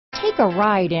Take a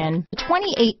ride in the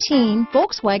 2018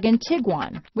 Volkswagen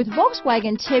Tiguan. With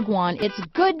Volkswagen Tiguan, it's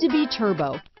good to be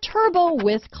turbo. Turbo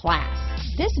with class.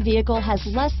 This vehicle has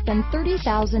less than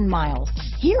 30,000 miles.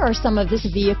 Here are some of this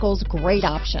vehicle's great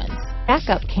options: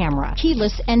 backup camera,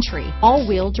 keyless entry,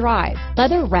 all-wheel drive,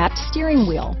 leather-wrapped steering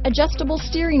wheel, adjustable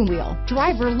steering wheel,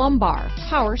 driver lumbar,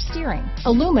 power steering,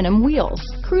 aluminum wheels,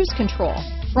 cruise control,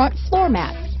 front floor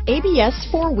mats, ABS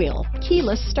four-wheel,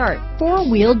 keyless start,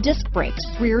 four-wheel disc brakes,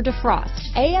 rear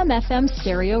defrost, AM/FM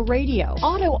stereo radio,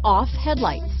 auto-off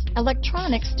headlights,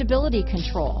 electronic stability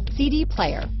control, CD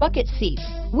player, bucket seats.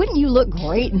 Wouldn't you look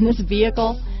great in this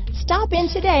vehicle? Stop in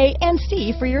today and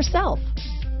see for yourself.